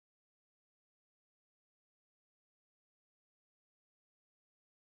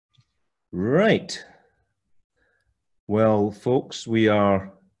Right. Well, folks, we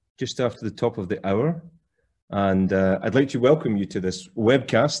are just after the top of the hour, and I'd like to welcome you to this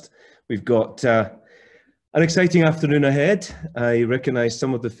webcast. We've got an exciting afternoon ahead. I recognize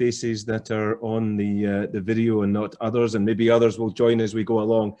some of the faces that are on the video and not others, and maybe others will join as we go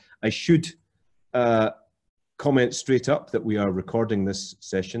along. I should comment straight up that we are recording this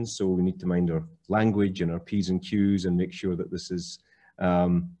session, so we need to mind our language and our P's and Q's and make sure that this is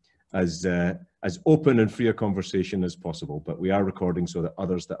as open and free a conversation as possible. But we are recording so that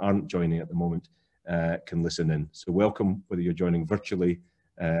others that aren't joining at the moment can listen in. So welcome, whether you're joining virtually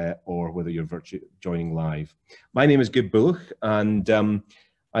or whether you're joining live. My name is Gib Bulloch, and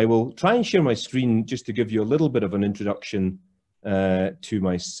I will try and share my screen just to give you a little bit of an introduction to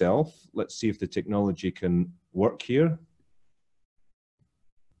myself. Let's see if the technology can work here.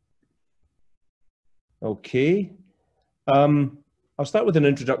 Okay. I'll start with an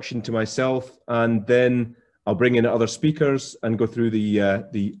introduction to myself, and then I'll bring in other speakers and go through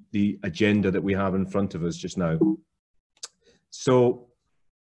the agenda that we have in front of us just now. So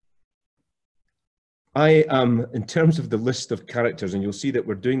I am, in terms of the list of characters, and you'll see that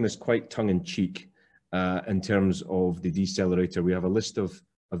we're doing this quite tongue-in-cheek in terms of the Decelerator. We have a list of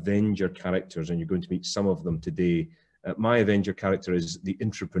Avenger characters, and you're going to meet some of them today. My Avenger character is the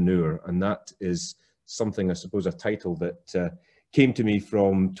Entrepreneur, and that is something, I suppose, a title that came to me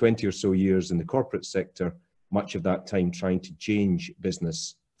from 20 or so years in the corporate sector, much of that time trying to change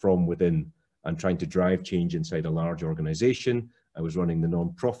business from within and trying to drive change inside a large organization. I was running the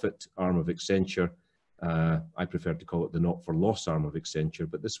non-profit arm of Accenture. I prefer to call it the not-for-loss arm of Accenture,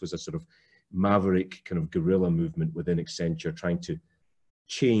 but this was a sort of maverick kind of guerrilla movement within Accenture trying to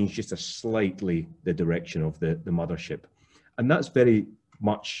change just a slightly the direction of the mothership. And that's very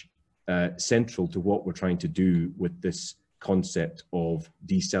much central to what we're trying to do with this concept of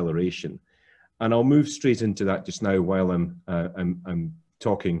deceleration. And I'll move straight into that just now while I'm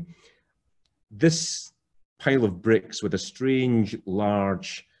talking. This pile of bricks with a strange,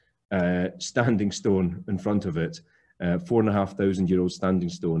 large standing stone in front of it, 4,500-year-old standing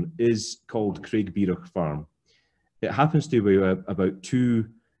stone, is called Craigberoch Farm. It happens to be about 2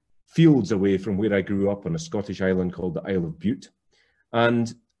 fields away from where I grew up on a Scottish island called the Isle of Bute.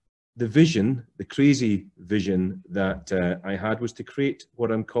 And the vision, the crazy vision that I had was to create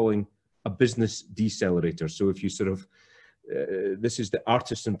what I'm calling a business decelerator. So if you sort of, this is the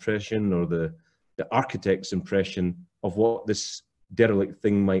artist's impression or the architect's impression of what this derelict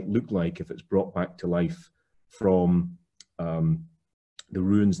thing might look like if it's brought back to life from the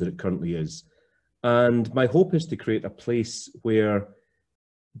ruins that it currently is. And my hope is to create a place where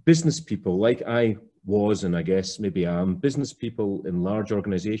business people, like I was, and I guess maybe am, business people in large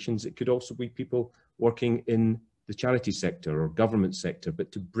organizations, it could also be people working in the charity sector or government sector,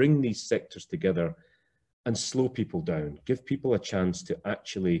 but to bring these sectors together and slow people down, give people a chance to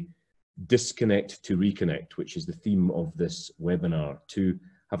actually disconnect to reconnect, which is the theme of this webinar, to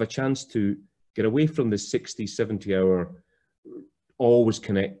have a chance to get away from the 60, 70-hour, always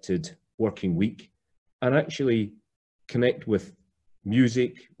connected working week and actually connect with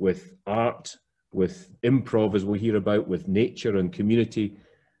music, with art, with improv, as we'll hear about, with nature and community,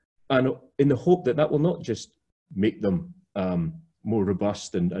 and in the hope that that will not just make them more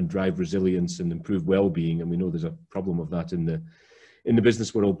robust and drive resilience and improve well-being, and we know there's a problem of that in the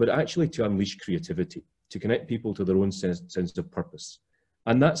business world, but actually to unleash creativity, to connect people to their own sense of purpose.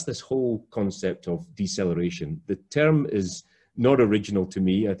 And that's this whole concept of deceleration. The term is not original to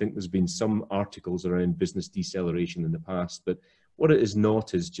me. I think there's been some articles around business deceleration in the past, but what it is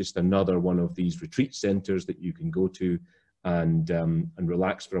not is just another one of these retreat centers that you can go to and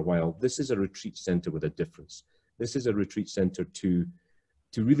relax for a while. This is a retreat center with a difference. This is a retreat center to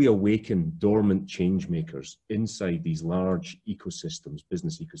really awaken dormant change makers inside these large ecosystems,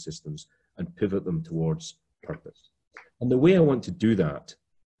 business ecosystems, and pivot them towards purpose. And the way I want to do that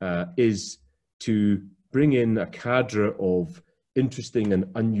is to bring in a cadre of interesting and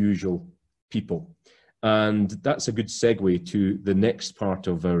unusual people. And that's a good segue to the next part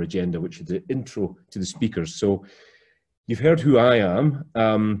of our agenda, which is the intro to the speakers. So you've heard who I am.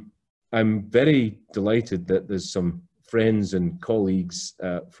 I'm very delighted that there's some friends and colleagues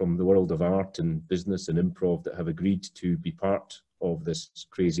from the world of art and business and improv that have agreed to be part of this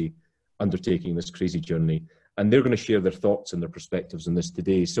crazy undertaking, this crazy journey. And they're going to share their thoughts and their perspectives on this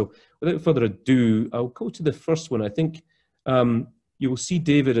today. So without further ado, I'll go to the first one. I think you will see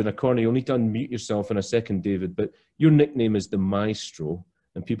David in a corner. You'll need to unmute yourself in a second, David, but your nickname is the Maestro,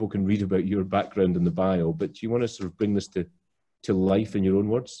 and people can read about your background in the bio, but do you want to sort of bring this to life in your own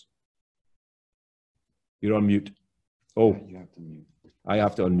words? You're on mute. Oh. You have to mute. I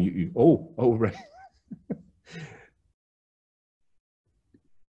have to unmute you. Oh, right.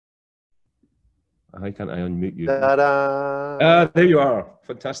 How can't I unmute you? There you are.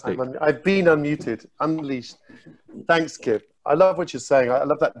 Fantastic. I've been unmuted, unleashed. Thanks, Gib. I love what you're saying. I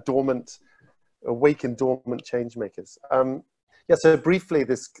love that dormant, awakened dormant change makers. Yeah, so briefly,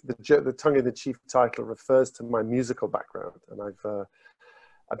 the tongue-in-the-cheek title refers to my musical background, and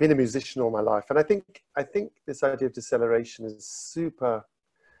I've been a musician all my life, and I think this idea of deceleration is super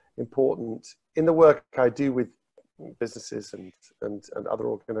important in the work I do with businesses and other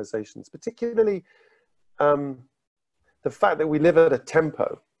organizations, particularly the fact that we live at a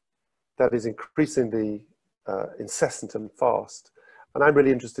tempo that is increasingly incessant and fast. And I'm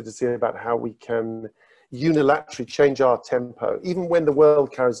really interested to see about how we can unilaterally change our tempo, even when the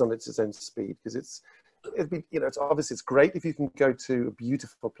world carries on at its own speed, because it's obviously it's great if you can go to a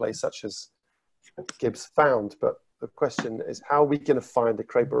beautiful place such as Gib's found, but the question is, how are we going to find the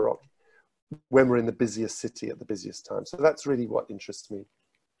Craigberoch when we're in the busiest city at the busiest time? So that's really what interests me.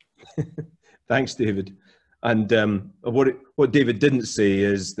 Thanks, David. And what David didn't say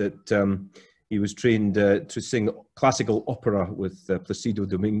is that he was trained to sing classical opera with Placido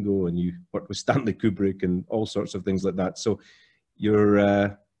Domingo, and you worked with Stanley Kubrick and all sorts of things like that. So you're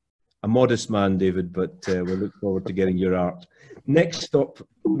a modest man, David, but we look forward to getting your art. Next up,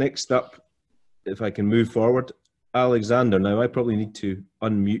 if I can move forward, Alexander. Now, I probably need to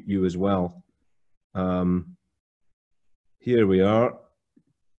unmute you as well. Here we are.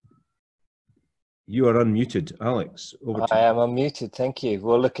 You are unmuted, Alex. Over to you. I am unmuted, thank you.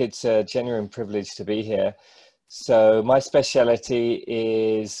 Well, look, it's a genuine privilege to be here. So my speciality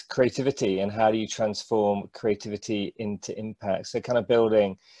is creativity, and how do you transform creativity into impact? So kind of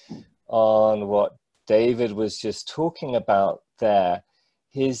building on what David was just talking about there.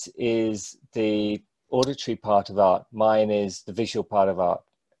 His is the auditory part of art, mine is the visual part of art.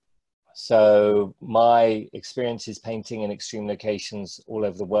 So my experience is painting in extreme locations all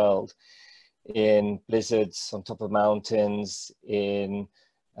over the world, in blizzards, on top of mountains, in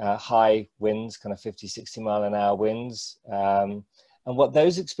high winds, kind of 50, 60 mile an hour winds. And what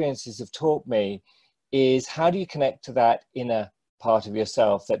those experiences have taught me is, how do you connect to that inner part of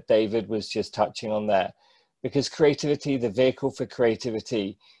yourself that David was just touching on there? Because creativity, the vehicle for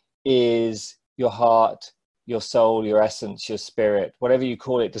creativity, is your heart, your soul, your essence, your spirit, whatever you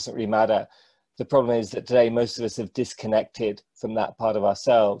call it, doesn't really matter. The problem is that today most of us have disconnected from that part of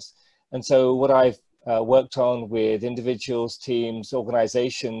ourselves. And so what I've worked on with individuals, teams,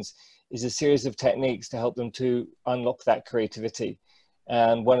 organizations, is a series of techniques to help them to unlock that creativity.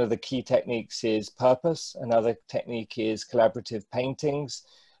 And one of the key techniques is purpose. Another technique is collaborative paintings.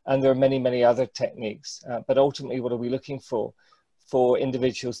 And there are many, many other techniques. But ultimately, what are we looking for? For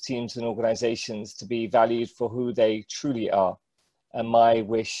individuals, teams, and organizations to be valued for who they truly are. And my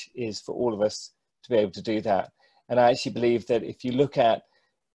wish is for all of us to be able to do that. And I actually believe that if you look at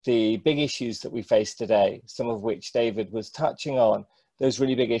the big issues that we face today, some of which David was touching on, those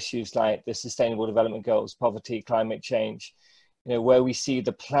really big issues like the Sustainable Development Goals, poverty, climate change, where we see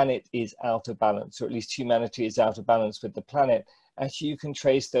the planet is out of balance, or at least humanity is out of balance with the planet. Actually, you can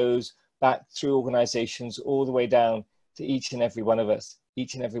trace those back through organizations all the way down to each and every one of us.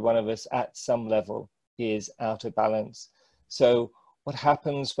 Each and every one of us at some level is out of balance. So what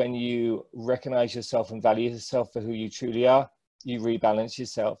happens when you recognize yourself and value yourself for who you truly are? You rebalance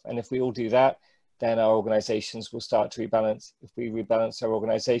yourself. And if we all do that, then our organizations will start to rebalance. If we rebalance our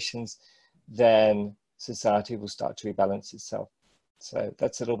organizations, then society will start to rebalance itself. So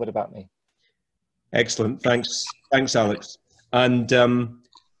that's a little bit about me. Excellent. Thanks, Alex. And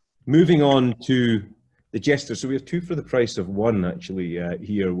moving on to the jesters. So we have two for the price of one, actually,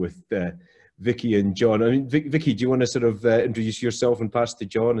 here with Viki and John. I mean, Viki, do you want to sort of introduce yourself and pass to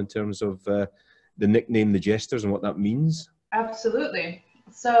John in terms of the nickname, the jesters, and what that means? Absolutely.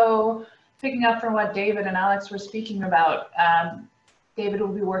 So picking up from what David and Alex were speaking about, David will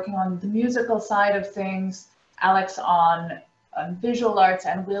be working on the musical side of things, Alex on visual arts,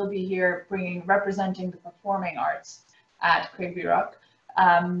 and we'll be here representing the performing arts at Craigberoch.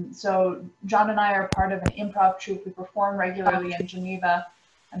 So John and I are part of an improv troupe. We perform regularly in Geneva.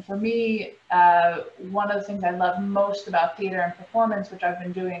 And for me, one of the things I love most about theater and performance, which I've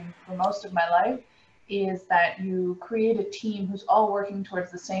been doing for most of my life, is that you create a team who's all working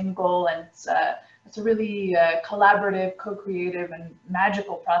towards the same goal, and it's a really collaborative, co-creative, and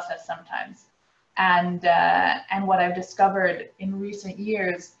magical process sometimes. And what I've discovered in recent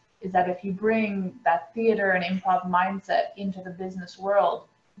years is that if you bring that theater and improv mindset into the business world,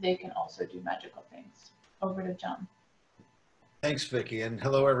 they can also do magical things. Over to John. Thanks, Viki, and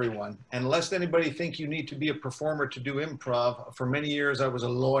hello, everyone. And lest anybody think you need to be a performer to do improv, for many years I was a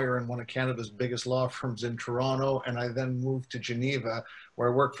lawyer in one of Canada's biggest law firms in Toronto, and I then moved to Geneva,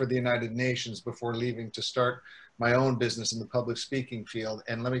 where I worked for the United Nations before leaving to start my own business in the public speaking field.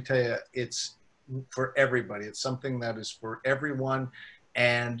 And let me tell you, it's for everybody. It's something that is for everyone.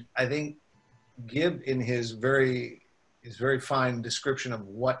 And I think Gib, in his very fine description of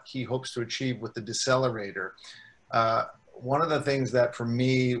what he hopes to achieve with the Decelerator, one of the things that for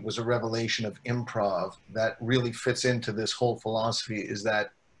me was a revelation of improv that really fits into this whole philosophy is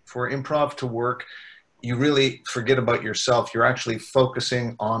that for improv to work, you really forget about yourself. You're actually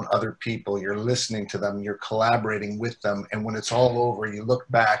focusing on other people. You're listening to them. You're collaborating with them. And when it's all over, you look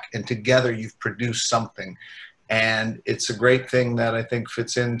back and together you've produced something. And it's a great thing that I think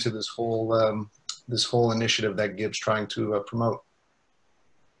fits into this whole initiative that Gib's trying to promote.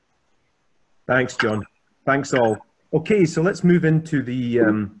 Thanks, John. Thanks all. Okay, so let's move into the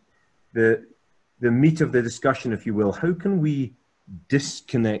meat of the discussion, if you will. How can we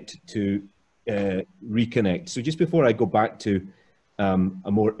disconnect to reconnect? So just before I go back to a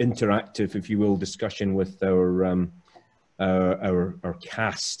more interactive, if you will, discussion with our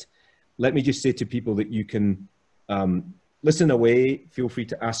cast, let me just say to people that you can listen away. Feel free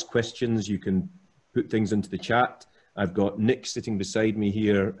to ask questions. You can put things into the chat. I've got Nick sitting beside me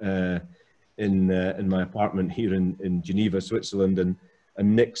here in my apartment here in Geneva, Switzerland, and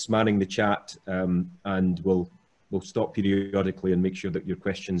Nick's manning the chat, and we'll stop periodically and make sure that your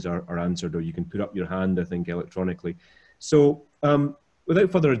questions are answered, or you can put up your hand, I think, electronically. So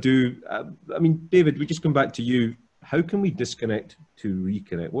without further ado, I mean, David, we just come back to you. How can we disconnect to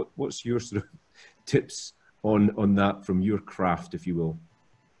reconnect? What's your sort of tips on that from your craft, if you will?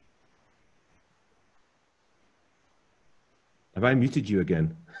 Have I muted you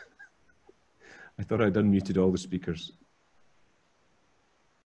again? I thought I'd unmuted all the speakers.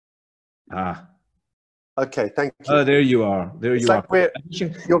 Ah. Okay, thank you. Oh, there you are. There you are.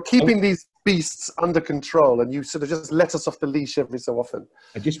 You're keeping these beasts under control, and you sort of just let us off the leash every so often.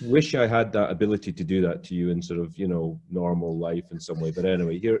 I just wish I had that ability to do that to you in sort of, you know, normal life in some way. But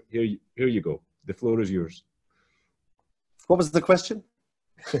anyway, here you go. The floor is yours. What was the question?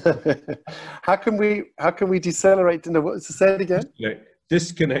 How can we decelerate? Say it again.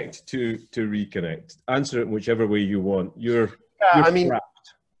 Disconnect to reconnect. Answer it in whichever way you want. You're trapped.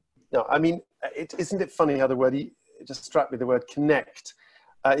 No, I mean, isn't it funny how the word, it just struck me, the word connect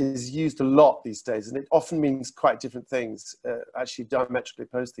is used a lot these days, and it often means quite different things, actually diametrically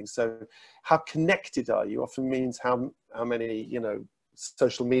opposed things. So how connected are you often means how many, you know,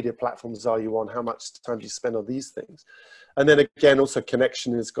 social media platforms are you on, how much time do you spend on these things. And then again, also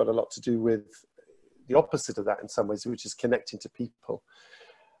connection has got a lot to do with the opposite of that in some ways, which is connecting to people.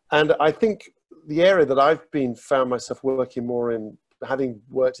 And I think the area that I've found myself working more in, having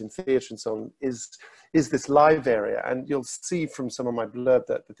worked in theatre and so on, is this live area. And you'll see from some of my blurb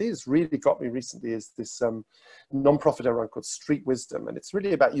that the thing that's really got me recently is this non-profit I run called Street Wisdom. And it's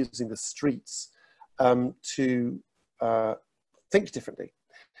really about using the streets to think differently.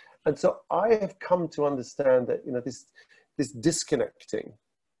 And so I have come to understand that, you know, this disconnecting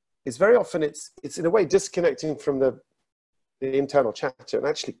is very often, it's in a way disconnecting from the internal chatter and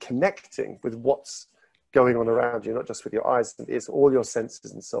actually connecting with what's going on around you, not just with your eyes and ears, all your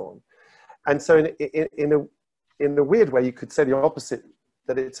senses and so on. And so in a weird way, you could say the opposite,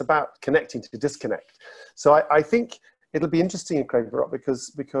 that it's about connecting to disconnect. So I think it'll be interesting in Craigberoch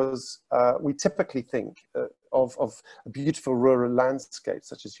because we typically think of a beautiful rural landscape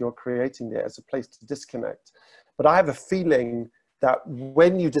such as you're creating there as a place to disconnect. But I have a feeling that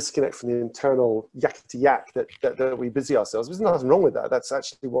when you disconnect from the internal yakety yak that we busy ourselves, there's nothing wrong with that. That's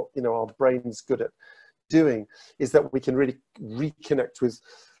actually what, you know, our brain's good at doing, is that we can really reconnect with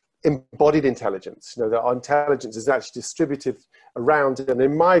embodied intelligence. You know, that our intelligence is actually distributed around, and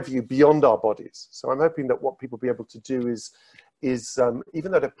in my view, beyond our bodies. So I'm hoping that what people will be able to do is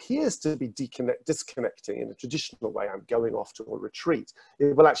even though it appears to be disconnecting in a traditional way, I'm going off to a retreat,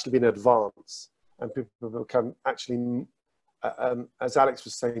 it will actually be an advance, and people will come actually, as Alex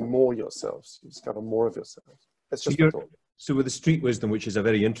was saying, more yourselves. You discover more of yourselves. That's just my thought. So with the Street Wisdom, which is a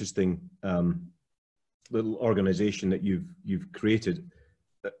very interesting little organization that you've created,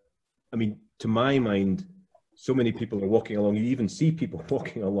 I mean, to my mind, so many people are walking along. You even see people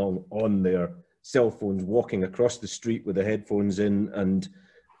walking along on their cell phones, walking across the street with the headphones in, and,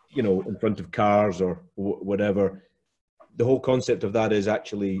 you know, in front of cars or whatever. The whole concept of that is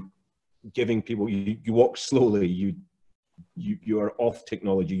actually giving people, you walk slowly, you are off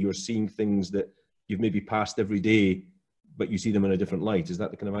technology, you're seeing things that you've maybe passed every day, but you see them in a different light. Is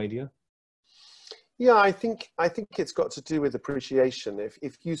that the kind of idea? Yeah, I think it's got to do with appreciation.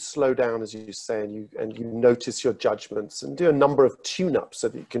 If you slow down, as you say, and you notice your judgments and do a number of tune-ups so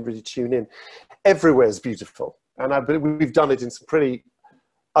that you can really tune in, everywhere's beautiful. And we've done it in some pretty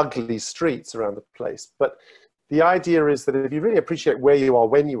ugly streets around the place. But the idea is that if you really appreciate where you are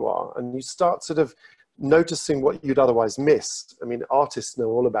when you are, and you start sort of noticing what you'd otherwise miss. I mean, artists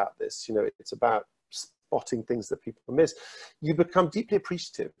know all about this. You know, it's about spotting things that people miss. You become deeply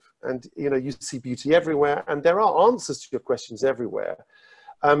appreciative, and you know, you see beauty everywhere, and there are answers to your questions everywhere.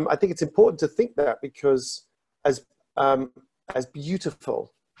 I think it's important to think that, because as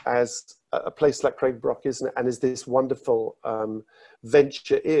beautiful as a place like Craigberoch is, and as this wonderful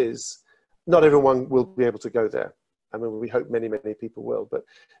venture is, not everyone will be able to go there. I mean, we hope many, many people will. But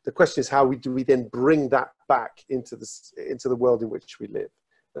the question is, how do we then bring that back into the world in which we live?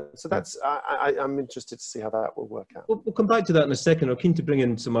 So that's, I'm interested to see how that will work out. We'll come back to that in a second. I'm keen to bring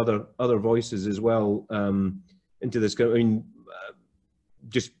in some other voices as well into this. I mean,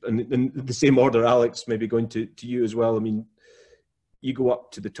 just in the same order, Alex, maybe going to you as well. I mean, you go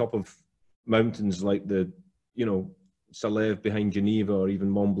up to the top of mountains like the, you know, Salève behind Geneva, or even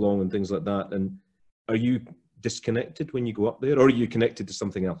Mont Blanc and things like that. And are you disconnected when you go up there, or are you connected to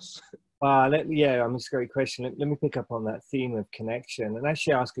something else? Yeah, that's a great question. Let me pick up on that theme of connection and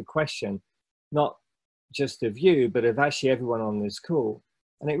actually ask a question, not just of you, but of actually everyone on this call.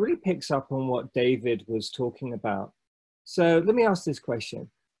 And it really picks up on what David was talking about. So let me ask this question.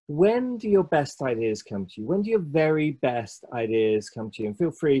 When do your best ideas come to you? When do your very best ideas come to you? And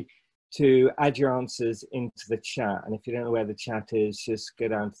feel free to add your answers into the chat. And if you don't know where the chat is, just go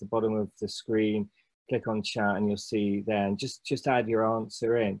down to the bottom of the screen, click on chat, and you'll see there, and just add your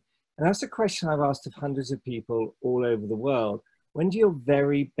answer in. And that's a question I've asked of hundreds of people all over the world. When do your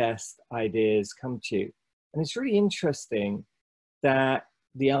very best ideas come to you? And it's really interesting that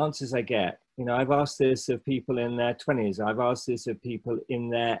the answers I get, you know, I've asked this of people in their 20s. I've asked this of people in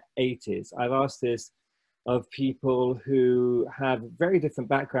their 80s. I've asked this of people who have very different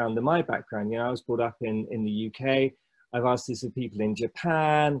background than my background. You know, I was brought up in the UK. I've asked this of people in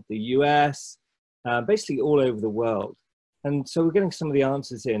Japan, the US, basically all over the world. And so we're getting some of the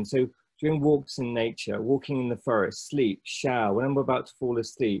answers in. So during walks in nature, walking in the forest, sleep, shower, when I'm about to fall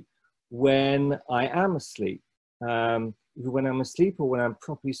asleep, when I am asleep, either when I'm asleep or when I'm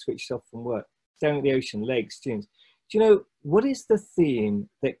properly switched off from work, staring at the ocean, lakes, dunes. Do you know, what is the theme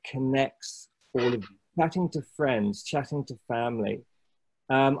that connects all of you? Chatting to friends, chatting to family.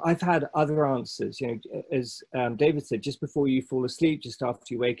 I've had other answers, you know, as David said, just before you fall asleep, just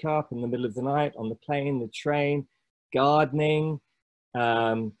after you wake up, in the middle of the night, on the plane, the train, gardening,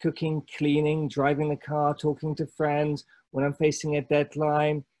 cooking, cleaning, driving the car, talking to friends, when I'm facing a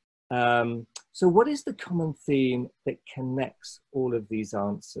deadline. So what is the common theme that connects all of these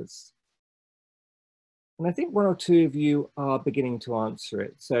answers? And I think one or two of you are beginning to answer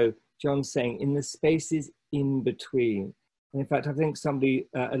it. So John's saying in the spaces in between. And in fact, I think somebody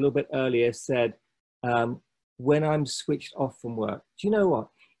a little bit earlier said, when I'm switched off from work. Do you know what?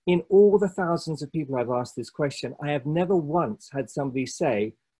 In all the thousands of people I've asked this question, I have never once had somebody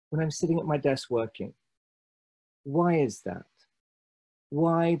say, when I'm sitting at my desk working. Why is that?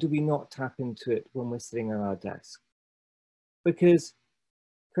 Why do we not tap into it when we're sitting at our desk? Because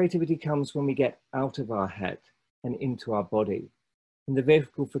creativity comes when we get out of our head and into our body. And the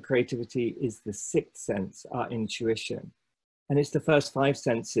vehicle for creativity is the sixth sense, our intuition. And it's the first five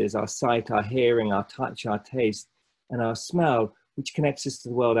senses, our sight, our hearing, our touch, our taste, and our smell, which connects us to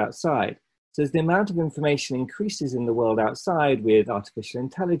the world outside. So as the amount of information increases in the world outside with artificial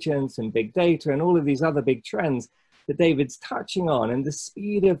intelligence and big data and all of these other big trends that David's touching on, and the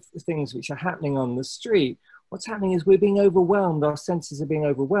speed of things which are happening on the street, what's happening is we're being overwhelmed, our senses are being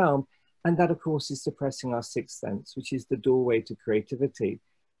overwhelmed, and that of course is suppressing our sixth sense, which is the doorway to creativity.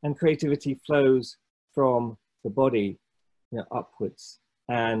 And creativity flows from the body, you know, upwards.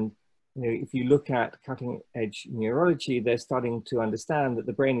 And you know, if you look at cutting edge neurology, they're starting to understand that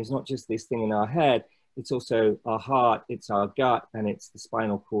the brain is not just this thing in our head, it's also our heart, it's our gut, and it's the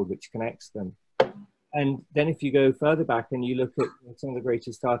spinal cord which connects them. And then if you go further back and you look at some of the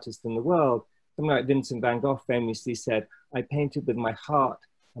greatest artists in the world, someone like Vincent van Gogh famously said, I painted with my heart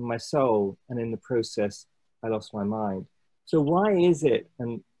and my soul, and in the process, I lost my mind. So why is it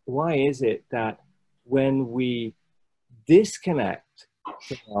that when we disconnect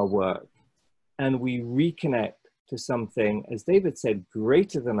from our work and we reconnect to something, as David said,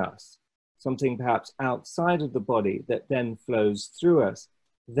 greater than us, something perhaps outside of the body that then flows through us,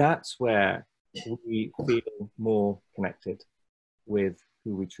 that's where we feel more connected with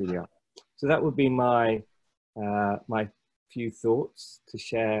who we truly are. So that would be my my few thoughts to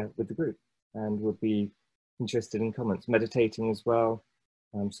share with the group. and would be interested in comments. Meditating as well.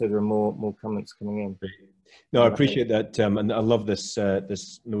 So there are more comments coming in. No, I appreciate that, and I love this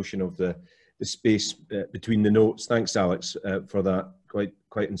this notion of the space between the notes. Thanks, Alex, for that.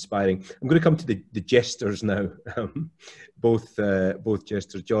 Quite inspiring. I'm going to come to the jesters now. Both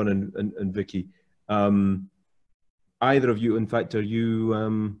jesters, John and Viki. Either of you, in fact, are you?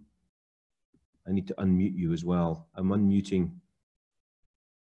 I need to unmute you as well. I'm unmuting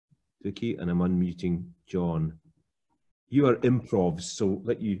Viki and I'm unmuting John. You are improvs, so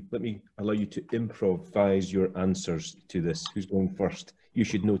let me allow you to improvise your answers to this. Who's going first? You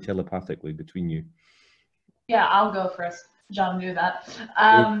should know telepathically between you. Yeah, I'll go first. John knew that.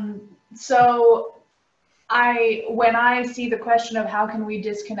 So when I see the question of how can we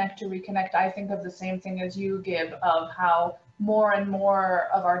disconnect to reconnect, I think of the same thing as you, Gib, of how more and more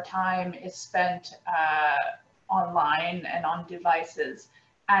of our time is spent online and on devices.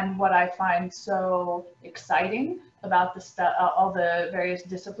 And what I find so exciting about all the various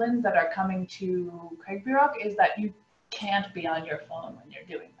disciplines that are coming to Craigberoch is that you can't be on your phone when you're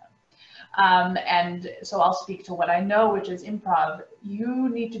doing them. And so I'll speak to what I know, which is improv. You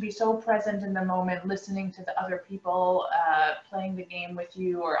need to be so present in the moment, listening to the other people playing the game with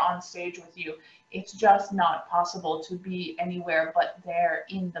you or on stage with you. It's just not possible to be anywhere but there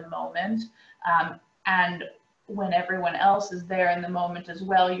in the moment. And when everyone else is there in the moment as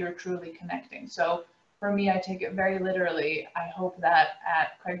well, you're truly connecting. So for me, I take it very literally. I hope that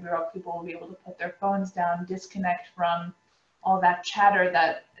at Craigberoch, people will be able to put their phones down, disconnect from all that chatter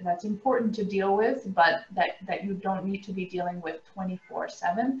that's important to deal with, but that you don't need to be dealing with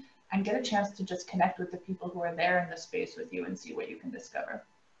 24/7, and get a chance to just connect with the people who are there in the space with you and see what you can discover.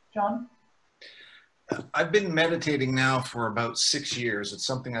 John? I've been meditating now for about 6 years. It's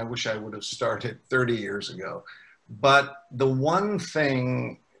something I wish I would have started 30 years ago. But the one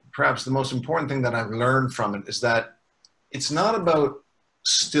thing, perhaps the most important thing that I've learned from it is that it's not about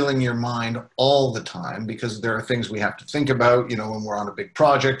stilling your mind all the time, because there are things we have to think about, you know, when we're on a big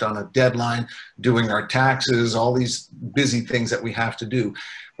project, on a deadline, doing our taxes, all these busy things that we have to do.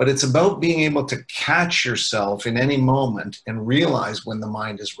 But it's about being able to catch yourself in any moment and realize when the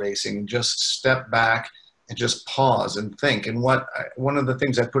mind is racing, and just step back and just pause and think. And one of the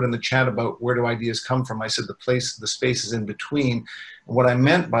things I put in the chat about where do ideas come from, I said the space is in between. And what I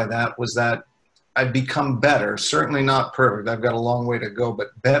meant by that was that I've become better, certainly not perfect, I've got a long way to go, but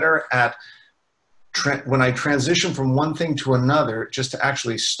better at when I transition from one thing to another, just to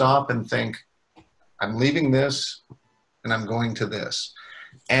actually stop and think, I'm leaving this and I'm going to this.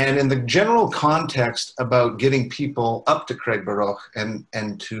 And in the general context about getting people up to Craigberoch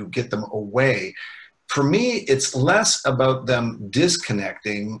and to get them away, for me, it's less about them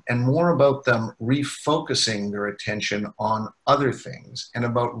disconnecting and more about them refocusing their attention on other things, and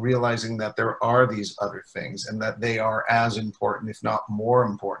about realizing that there are these other things and that they are as important, if not more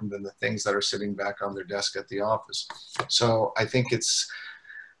important, than the things that are sitting back on their desk at the office. So I think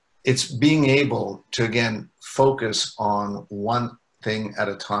it's being able to, again, focus on one thing at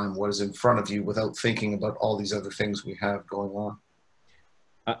a time, what is in front of you, without thinking about all these other things we have going on.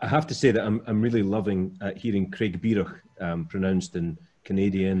 I have to say that I'm really loving hearing Craigberoch pronounced in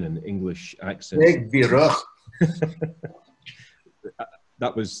Canadian and English accents. Craigberoch.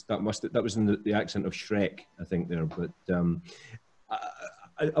 that was in the accent of Shrek, I think there. But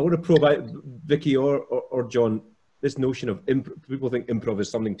I want to probe out, Viki or John, this notion of people think improv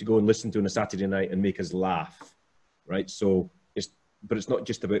is something to go and listen to on a Saturday night and make us laugh, right? So but it's not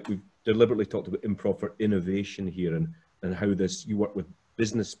just about, we've deliberately talked about improv for innovation here, and how you work with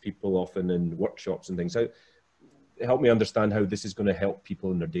business people often in workshops and things. Help me understand how this is going to help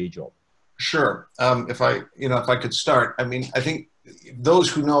people in their day job. Sure. If I could start, I mean, I think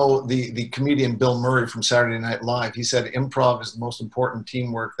those who know the comedian Bill Murray from Saturday Night Live, he said improv is the most important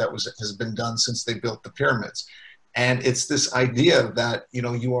teamwork that has been done since they built the pyramids. And it's this idea that, you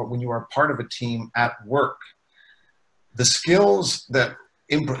know, when you are part of a team at work, the skills that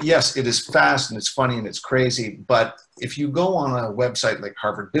yes, it is fast and it's funny and it's crazy, but if you go on a website like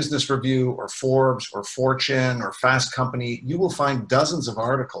Harvard Business Review or Forbes or Fortune or Fast Company, you will find dozens of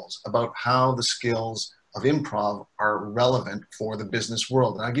articles about how the skills of improv are relevant for the business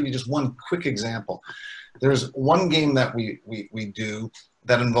world. And I'll give you just one quick example. There's one game that we do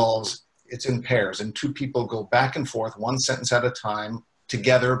that involves, it's in pairs, and two people go back and forth, one sentence at a time,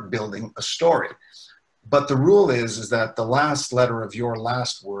 together building a story. But the rule is that the last letter of your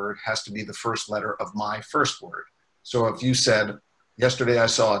last word has to be the first letter of my first word. So if you said, yesterday I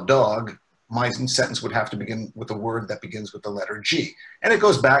saw a dog, my sentence would have to begin with a word that begins with the letter G. And it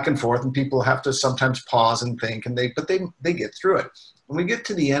goes back and forth, and people have to sometimes pause and think, and they get through it. When we get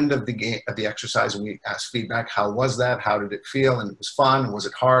to the end of the game, of the exercise, and we ask feedback, how was that? How did it feel? And it was fun. Was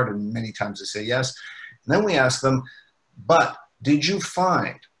it hard? And many times they say yes. And then we ask them, but did you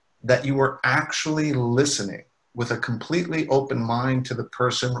find that you were actually listening with a completely open mind to the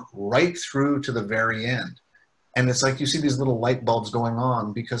person right through to the very end? And it's like you see these little light bulbs going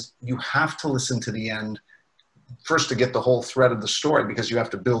on, because you have to listen to the end first to get the whole thread of the story, because you have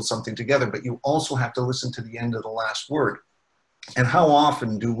to build something together, but you also have to listen to the end of the last word. And how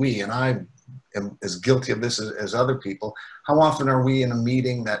often do we, and I am as guilty of this as other people, how often are we in a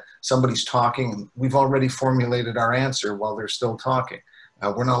meeting that somebody's talking and we've already formulated our answer while they're still talking?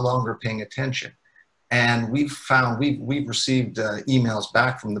 We're no longer paying attention. And we've received emails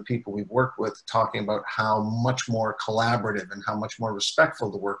back from the people we've worked with talking about how much more collaborative and how much more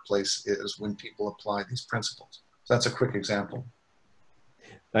respectful the workplace is when people apply these principles. So that's a quick example.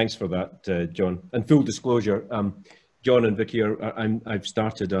 Thanks for that, John. And full disclosure, John and Viki, I've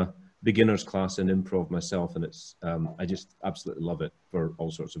started a beginner's class in improv myself, and it's I just absolutely love it for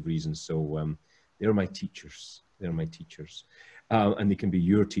all sorts of reasons. So they're my teachers. They're my teachers. And they can be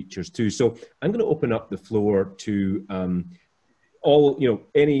your teachers too. So I'm going to open up the floor to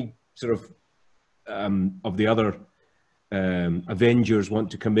any sort of the other Avengers want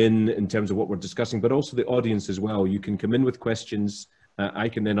to come in terms of what we're discussing, but also the audience as well. You can come in with questions. I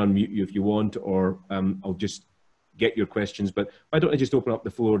can then unmute you if you want, or I'll just get your questions. But why don't I just open up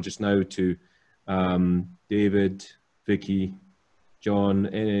the floor just now to David, Viki, John,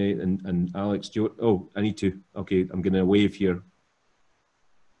 and Alex. Oh, I need to. Okay, I'm going to wave here.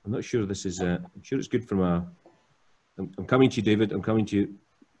 I'm not sure this is, I'm sure it's good from I'm coming to you, David, I'm coming to you.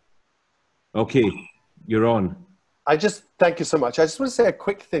 Okay, you're on. Thank you so much. I just want to say a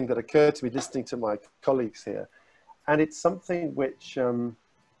quick thing that occurred to me listening to my colleagues here. And it's something which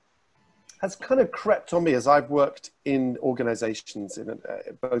has kind of crept on me as I've worked in organizations,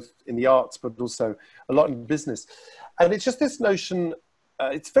 both in the arts, but also a lot in business. And it's just this notion,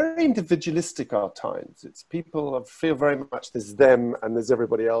 it's very individualistic our times. It's people feel very much there's them and there's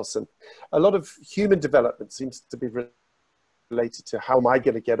everybody else. And a lot of human development seems to be related to how am I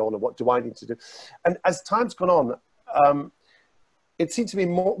going to get on and what do I need to do? And as time's gone on, it seems to be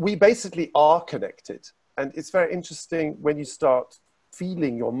more, we basically are connected. And it's very interesting when you start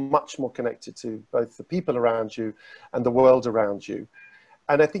feeling you're much more connected to both the people around you and the world around you.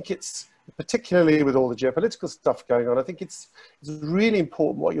 And I think it's, particularly with all the geopolitical stuff going on, I think it's really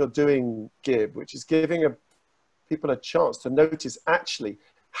important what you're doing, Gib, which is giving people a chance to notice actually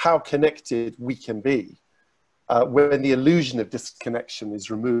how connected we can be when the illusion of disconnection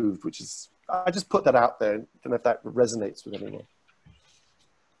is removed, which is, I just put that out there. I don't know if that resonates with anyone.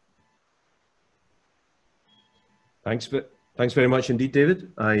 Thanks very much indeed,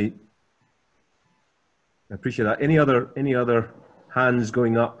 David. I appreciate that. Any other hands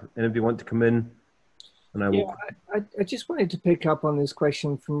going up? Anybody want to come in? And I just wanted to pick up on this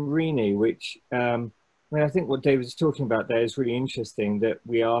question from Rini, which I think what David's talking about there is really interesting, that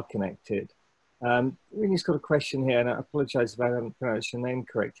we are connected. Rini's got a question here, and I apologize if I haven't pronounced your name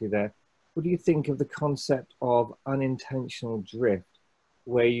correctly there. What do you think of the concept of unintentional drift,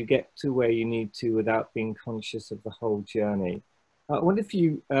 where you get to where you need to without being conscious of the whole journey? I wonder if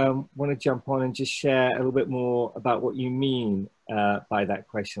you want to jump on and just share a little bit more about what you mean by that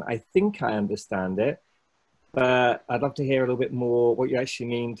question. I think I understand it, but I'd love to hear a little bit more what you actually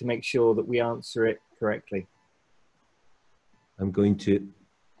mean to make sure that we answer it correctly. I'm going to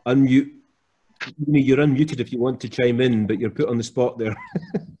unmute. You're unmuted if you want to chime in, but you're put on the spot there.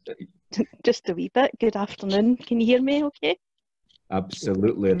 Just a wee bit. Good afternoon. Can you hear me okay?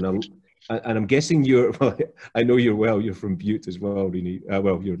 Absolutely. And I'm guessing well, I know you're from Bute as well, Rini.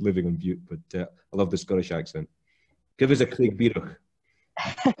 Well, you're living in Bute, but I love the Scottish accent. Give us a Craigberoch.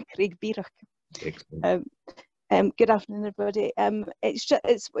 Craigberoch. Excellent. Good afternoon, everybody. It's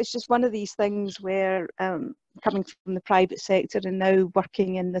just one of these things where coming from the private sector and now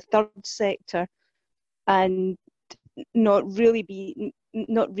working in the third sector, and not really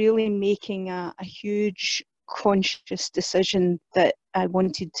making a huge conscious decision that I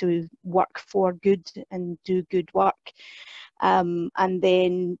wanted to work for good and do good work, and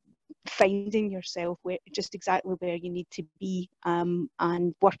then finding yourself just exactly where you need to be,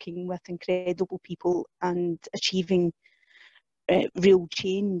 and working with incredible people and achieving real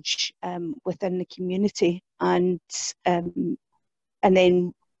change within the community, and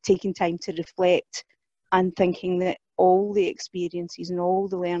then taking time to reflect and thinking that all the experiences and all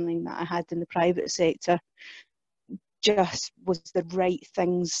the learning that I had in the private sector just was the right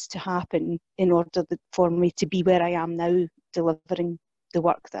things to happen in order for me to be where I am now, delivering the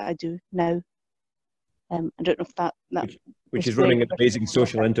work that I do now. I don't know if that which is running an amazing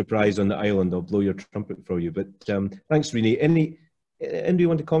social enterprise on the island. I'll blow your trumpet for you. But thanks, Renee. Anybody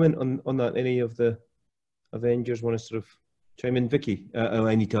want to comment on that? Any of the Avengers want to sort of chime in? Viki,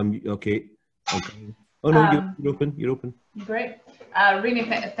 anytime. Okay. Oh no, you're open. You're open. Great.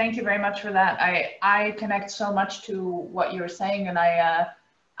 Renee, thank you very much for that. I connect so much to what you're saying, and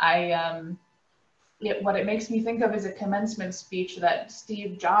what it makes me think of is a commencement speech that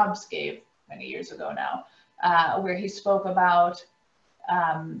Steve Jobs gave many years ago now, where he spoke about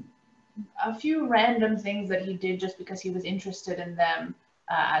a few random things that he did just because he was interested in them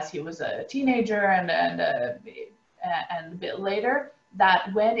as he was a teenager and a bit later,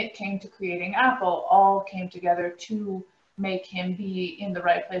 that when it came to creating Apple, all came together to make him be in the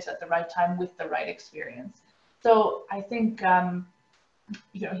right place at the right time with the right experience. So I think,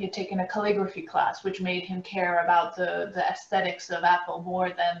 he had taken a calligraphy class, which made him care about the aesthetics of Apple more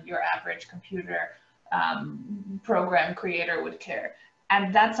than your average computer program creator would care.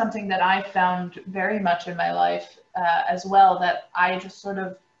 And that's something that I found very much in my life as well, that I just sort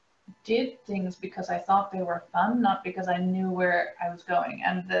of did things because I thought they were fun, not because I knew where I was going.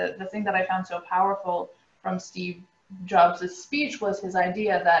 And the thing that I found so powerful from Steve Jobs' speech was his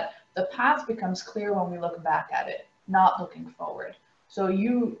idea that the path becomes clear when we look back at it, not looking forward. So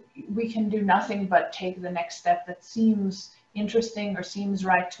we can do nothing but take the next step that seems interesting or seems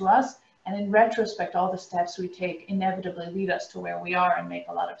right to us. And in retrospect, all the steps we take inevitably lead us to where we are and make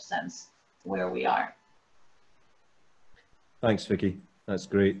a lot of sense where we are. Thanks, Viki. That's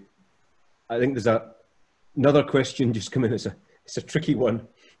great. I think there's another question just come in. It's a tricky one.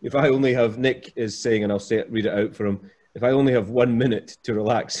 If I only have, Nick is saying, and I'll read it out for him. If I only have 1 minute to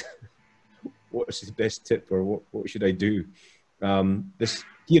relax, what's the best tip, or what should I do?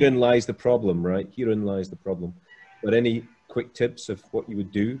 Herein lies the problem, right? Herein lies the problem. But any quick tips of what you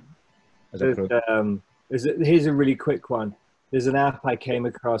would do as a pro? Here's a really quick one. There's an app I came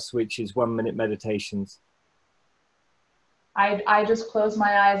across which is 1 minute meditations. I just close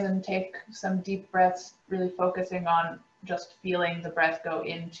my eyes and take some deep breaths, really focusing on just feeling the breath go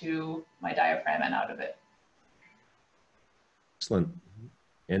into my diaphragm and out of it. Excellent.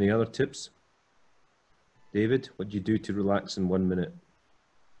 Any other tips? David, what do you do to relax in 1 minute?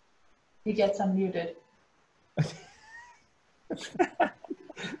 He gets unmuted.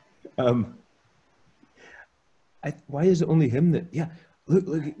 Why is it only him that? Yeah,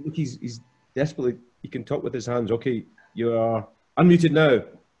 look, he's desperately. He can talk with his hands. Okay, you are unmuted now.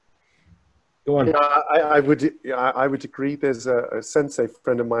 Go on. Yeah, I would agree. There's a sensei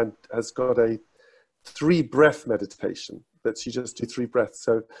friend of mine has got a 3-breath meditation that you just do 3 breaths.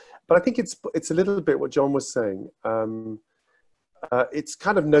 So, but I think it's a little bit what John was saying. It's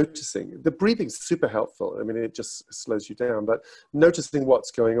kind of noticing. The breathing's super helpful. I mean, it just slows you down, but noticing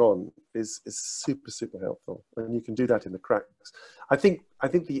what's going on is super helpful, and you can do that in the cracks. I think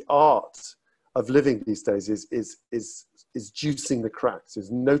the art of living these days is juicing the cracks,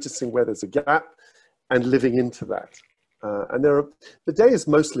 is noticing where there's a gap and living into that. And the day is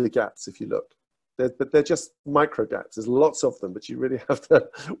mostly gaps if you look, but they're just micro gaps. There's lots of them, but you really have to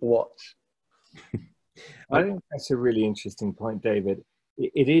watch. I think that's a really interesting point, David.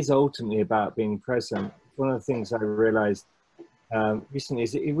 It is ultimately about being present. One of the things I realized recently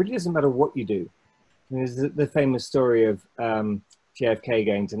is it really doesn't matter what you do. There's the famous story of JFK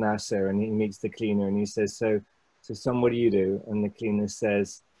going to NASA, and he meets the cleaner and he says, so son, what do you do? And the cleaner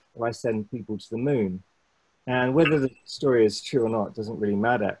says, well, I send people to the moon. And whether the story is true or not doesn't really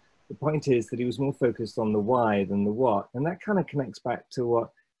matter. The point is that he was more focused on the why than the what. And that kind of connects back to what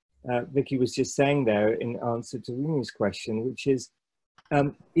Viki was just saying there in answer to Renee's question, which is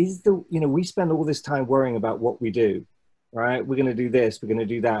we spend all this time worrying about what we do, right? We're going to do this, we're going to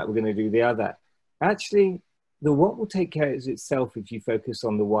do that, we're going to do the other. Actually, the what will take care of itself if you focus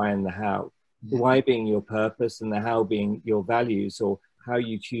on the why and the how. The why being your purpose and the how being your values or how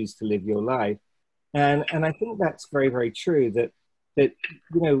you choose to live your life. And I think that's very, very true that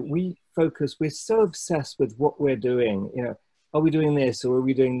we're so obsessed with what we're doing. Are we doing this or are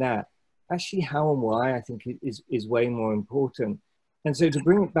we doing that? Actually, how and why I think is way more important. And so to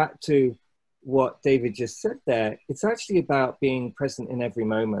bring it back to what David just said there, it's actually about being present in every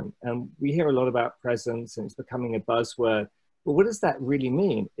moment. And we hear a lot about presence and it's becoming a buzzword. But what does that really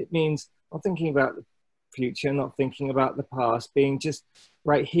mean? It means not thinking about the future, not thinking about the past, being just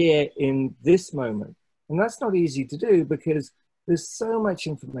right here in this moment. And that's not easy to do because there's so much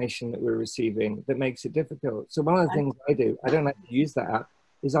information that we're receiving that makes it difficult. So one of the things I do, I don't like to use that app,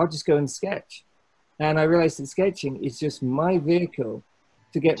 is I'll just go and sketch. And I realized that sketching is just my vehicle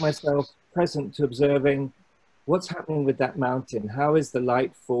to get myself present to observing what's happening with that mountain. How is the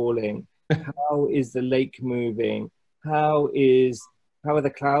light falling? How is the lake moving? How are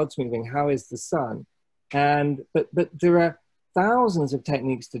the clouds moving? How is the sun? And but there are thousands of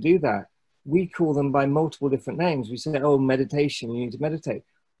techniques to do that. We call them by multiple different names. We say, oh, meditation, you need to meditate.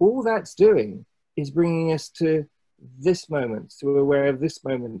 All that's doing is bringing us to this moment, so we're aware of this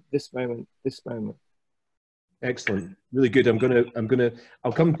moment, this moment, this moment. Excellent, really good.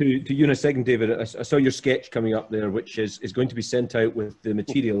 I'll come to you in a second, David. I saw your sketch coming up there, which is going to be sent out with the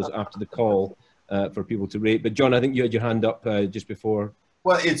materials after the call for people to rate. But John, I think you had your hand up just before.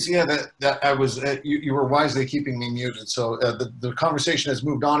 Well, it's, yeah, that I was, you were wisely keeping me muted. So the conversation has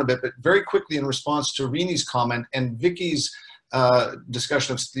moved on a bit, but very quickly in response to Rini's comment and Viki's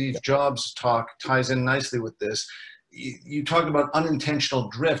discussion of Steve Jobs' talk ties in nicely with this. You talked about unintentional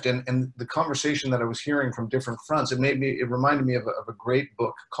drift, and the conversation that I was hearing from different fronts, it reminded me of a great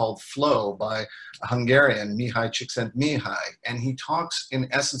book called Flow by a Hungarian, Mihaly Csikszentmihalyi, and he talks in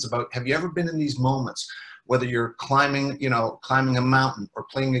essence about, have you ever been in these moments, whether you're climbing a mountain or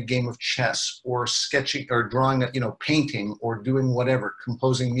playing a game of chess or sketching or drawing, painting or doing whatever,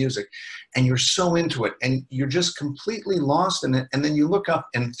 composing music, and you're so into it and you're just completely lost in it, and then you look up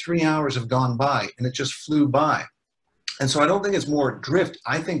and 3 hours have gone by and it just flew by. And so I don't think it's more drift.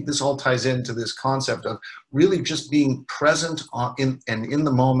 I think this all ties into this concept of really just being present in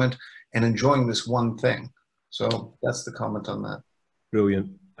the moment and enjoying this one thing. So that's the comment on that.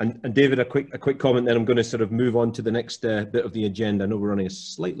 Brilliant. And David, a quick comment, then I'm going to sort of move on to the next bit of the agenda. I know we're running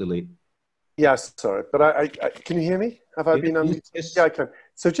slightly late. Yes, sorry, but I can you hear me? Have I been on? Yes. Yeah, I can.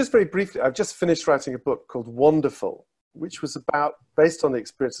 So just very briefly, I've just finished writing a book called Wonderful, which was based on the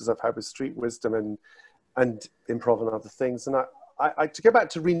experiences I've had with street wisdom and improv and other things. And I to go back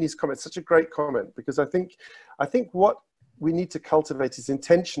to Rini's comment, such a great comment, because I think what we need to cultivate is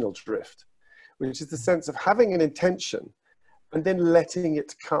intentional drift, which is the sense of having an intention and then letting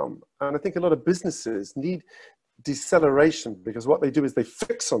it come. And I think a lot of businesses need deceleration, because what they do is they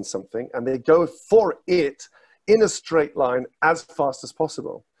fix on something and they go for it in a straight line as fast as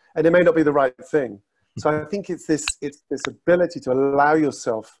possible. And it may not be the right thing. So I think it's this ability to allow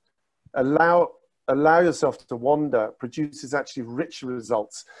yourself to wander produces actually richer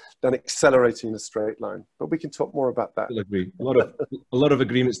results than accelerating in a straight line. But we can talk more about that. I agree. A lot of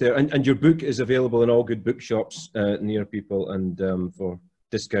agreements there. And your book is available in all good bookshops near people and for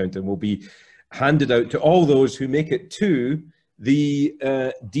discount, and will be handed out to all those who make it to the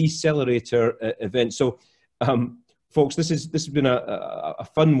Decelerator event. So, folks, this has been a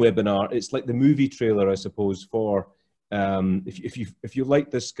fun webinar. It's like the movie trailer, I suppose, for if you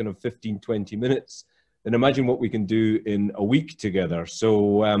like this kind of 15-20 minutes, then imagine what we can do in a week together.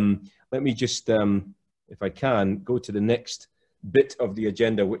 So let me just, if I can, go to the next bit of the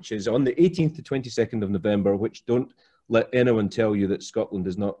agenda, which is on the 18th to 22nd of November, which don't let anyone tell you that Scotland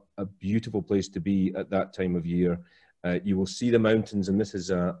is not a beautiful place to be at that time of year. You will see the mountains, and this is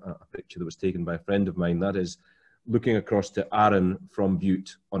a picture that was taken by a friend of mine. That is looking across to Arran from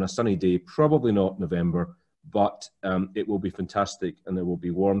Bute on a sunny day, probably not November, but it will be fantastic, and there will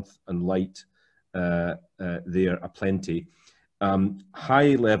be warmth and light there aplenty.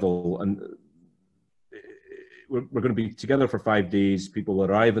 High level, and we're going to be together for 5 days. People will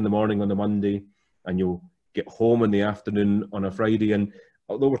arrive in the morning on the Monday, and you'll get home in the afternoon on a Friday. And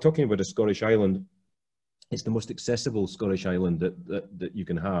although we're talking about a Scottish island, it's the most accessible Scottish island that you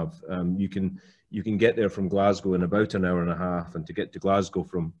can have. You can get there from Glasgow in about an hour and a half, and to get to Glasgow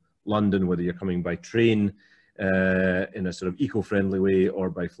from London, whether you're coming by train in a sort of eco-friendly way or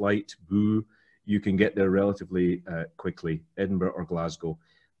by flight, you can get there relatively quickly, Edinburgh or Glasgow.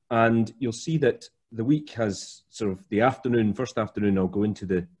 And you'll see that the week has sort of the afternoon, first afternoon, I'll go into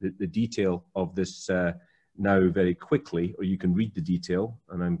the detail of this now very quickly, or you can read the detail,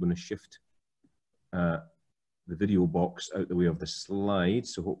 and I'm going to shift the video box out the way of the slide,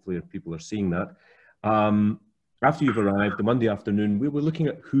 so hopefully people are seeing that. After you've arrived, the Monday afternoon, we were looking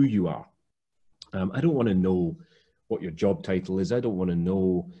at who you are. I don't want to know what your job title is. I don't want to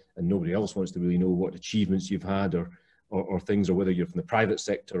know, and nobody else wants to really know, what achievements you've had or things, or whether you're from the private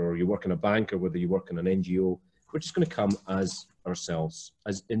sector or you work in a bank or whether you work in an NGO. We're just going to come as ourselves,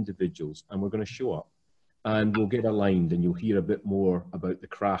 as individuals, and we're going to show up, and we'll get aligned, and you'll hear a bit more about the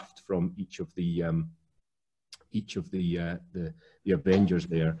craft from each of the Avengers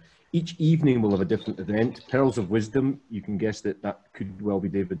there. Each evening we'll have a different event. Pearls of Wisdom, you can guess that could well be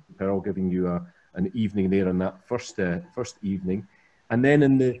David Pearl giving you an evening there on that first evening. And then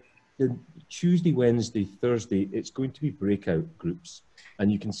in the Tuesday, Wednesday, Thursday, it's going to be breakout groups.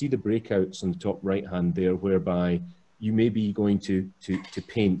 And you can see the breakouts on the top right hand there, whereby you may be going to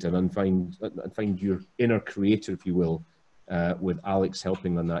paint and find your inner creator, if you will, with Alex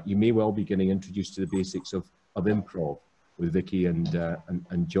helping on that. You may well be getting introduced to the basics of improv with Viki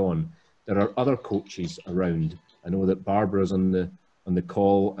and John. There are other coaches around. I know that Barbara's on the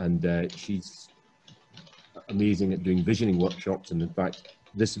call, and she's amazing at doing visioning workshops. And in fact,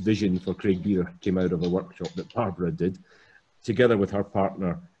 this vision for Craigberoch came out of a workshop that Barbara did, together with her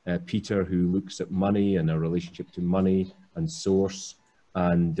partner, Peter, who looks at money and our relationship to money and source,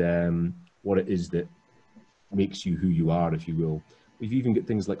 and what it is that makes you who you are, if you will. We've even got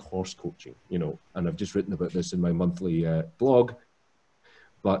things like horse coaching, you know, and I've just written about this in my monthly blog.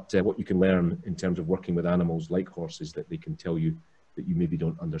 But what you can learn in terms of working with animals like horses, that they can tell you that you maybe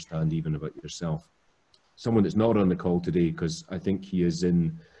don't understand even about yourself. Someone that's not on the call today, because I think he is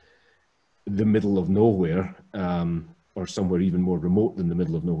in the middle of nowhere, or somewhere even more remote than the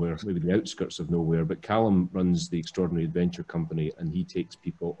middle of nowhere, maybe the outskirts of nowhere. But Callum runs the Extraordinary Adventure Company, and he takes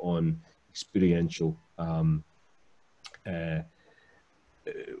people on experiential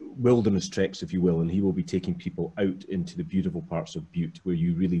wilderness treks, if you will, and he will be taking people out into the beautiful parts of Bute, where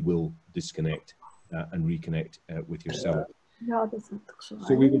you really will disconnect and reconnect with yourself.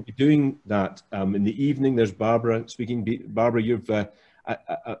 So we will be doing that in the evening. There's Barbara speaking. Barbara, you've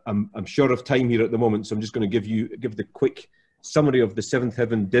I'm short of time here at the moment, so I'm just going to give the quick summary of the Seventh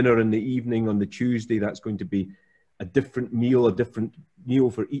Heaven dinner in the evening on the Tuesday. That's going to be a different meal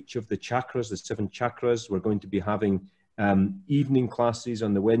for each of the chakras, the 7 chakras. We're going to be having evening classes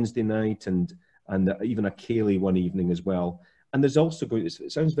on the Wednesday night, and even a Kaylee one evening as well. And there's also going to,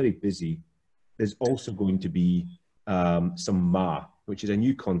 it sounds very busy, there's also going to be some Ma, which is a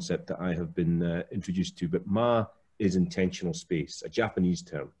new concept that I have been introduced to. But Ma is intentional space, a Japanese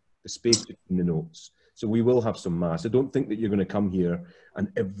term, the space between the notes. So we will have some Ma. So don't think that you're going to come here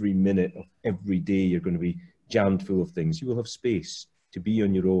and every minute of every day you're going to be jammed full of things. You will have space to be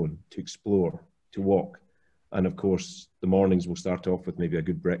on your own, to explore, to walk. And of course, the mornings will start off with maybe a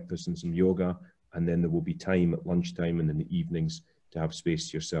good breakfast and some yoga, and then there will be time at lunchtime and in the evenings to have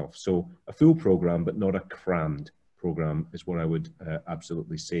space yourself. So a full program, but not a crammed program, is what I would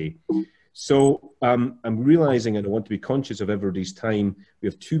absolutely say. So I'm realizing, and I want to be conscious of everybody's time, we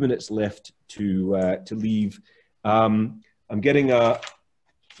have 2 minutes left to leave. I'm getting a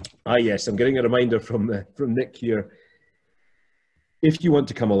reminder from Nick here. If you want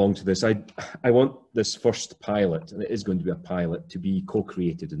to come along to this, I want this first pilot, and it is going to be a pilot, to be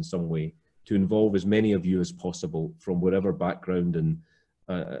co-created in some way, to involve as many of you as possible from whatever background and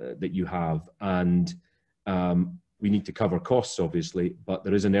that you have. And we need to cover costs, obviously, but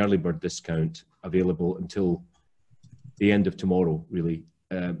there is an early bird discount available until the end of tomorrow, really.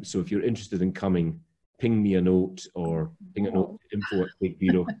 So if you're interested in coming, ping me a note, or ping a note to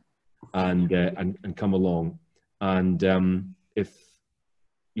info@Craigberoch and come along. And if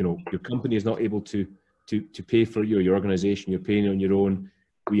you know your company is not able to pay for you, or your organization, you're paying on your own,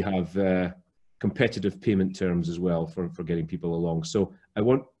 we have competitive payment terms as well for getting people along. So I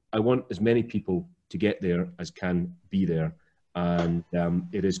want as many people to get there as can be there, and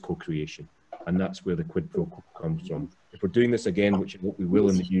it is co-creation, and that's where the quid pro quo comes from. If we're doing this again, which is what we will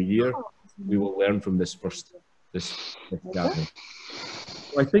in the new year, we will learn from this gathering.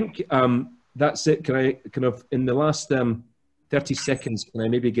 So I think that's it. Can I kind of, in the last 30 seconds, can I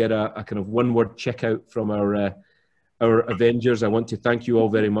maybe get a kind of one-word checkout from our Avengers? I want to thank you all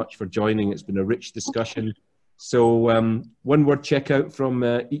very much for joining. It's been a rich discussion. So one-word checkout from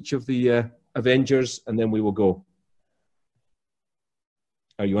each of the Avengers, and then we will go.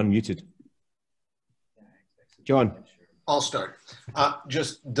 Are you unmuted? John? I'll start.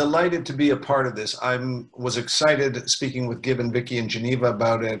 Just delighted to be a part of this. Was excited speaking with Gib and Viki in Geneva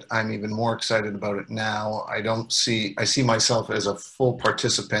about it. I'm even more excited about it now. I see myself as a full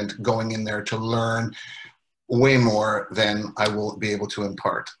participant going in there to learn way more than I will be able to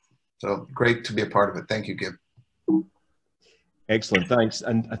impart. So great to be a part of it. Thank you, Gib. Excellent, thanks.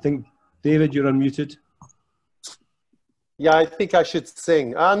 And I think, David, you're unmuted. Yeah, I think I should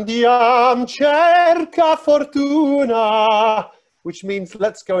sing. Andiam cerca fortuna, which means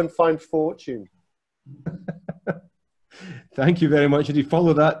let's go and find fortune. Thank you very much. Did you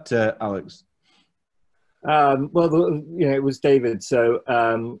follow that, Alex? Well, you know, it was David. So,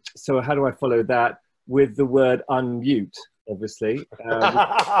 so how do I follow that? With the word unmute, obviously.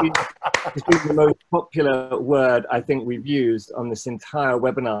 It's been the most popular word I think we've used on this entire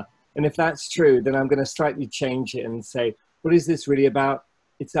webinar. And if that's true, then I'm going to slightly change it and say, what is this really about?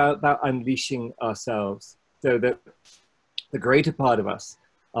 It's about unleashing ourselves, so that the greater part of us,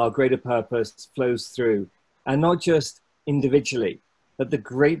 our greater purpose, flows through, and not just individually, But the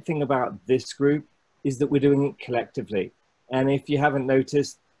great thing about this group is that we're doing it collectively. And if you haven't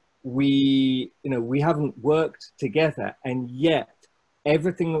noticed, we haven't worked together, and yet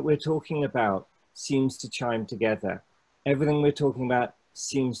everything that we're talking about seems to chime together. Everything we're talking about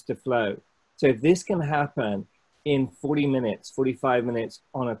seems to flow. So if this can happen in 40 minutes, 45 minutes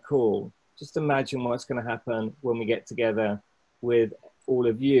on a call, just imagine what's going to happen when we get together with all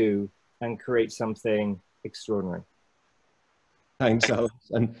of you and create something extraordinary. Thanks, Alex.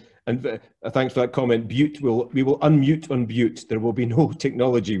 And thanks for that comment. Bute we will unmute on Bute. There will be no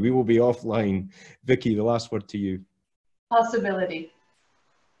technology. We will be offline. Viki, the last word to you. Possibility.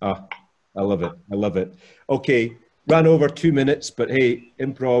 Ah, I love it. I love it. Okay, ran over 2 minutes, but hey,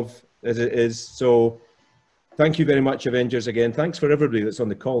 improv as it is. So thank you very much, Avengers, again. Thanks for everybody that's on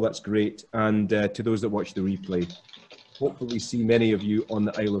the call. That's great. And to those that watch the replay, hopefully see many of you on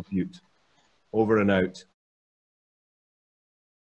the Isle of Bute. Over and out.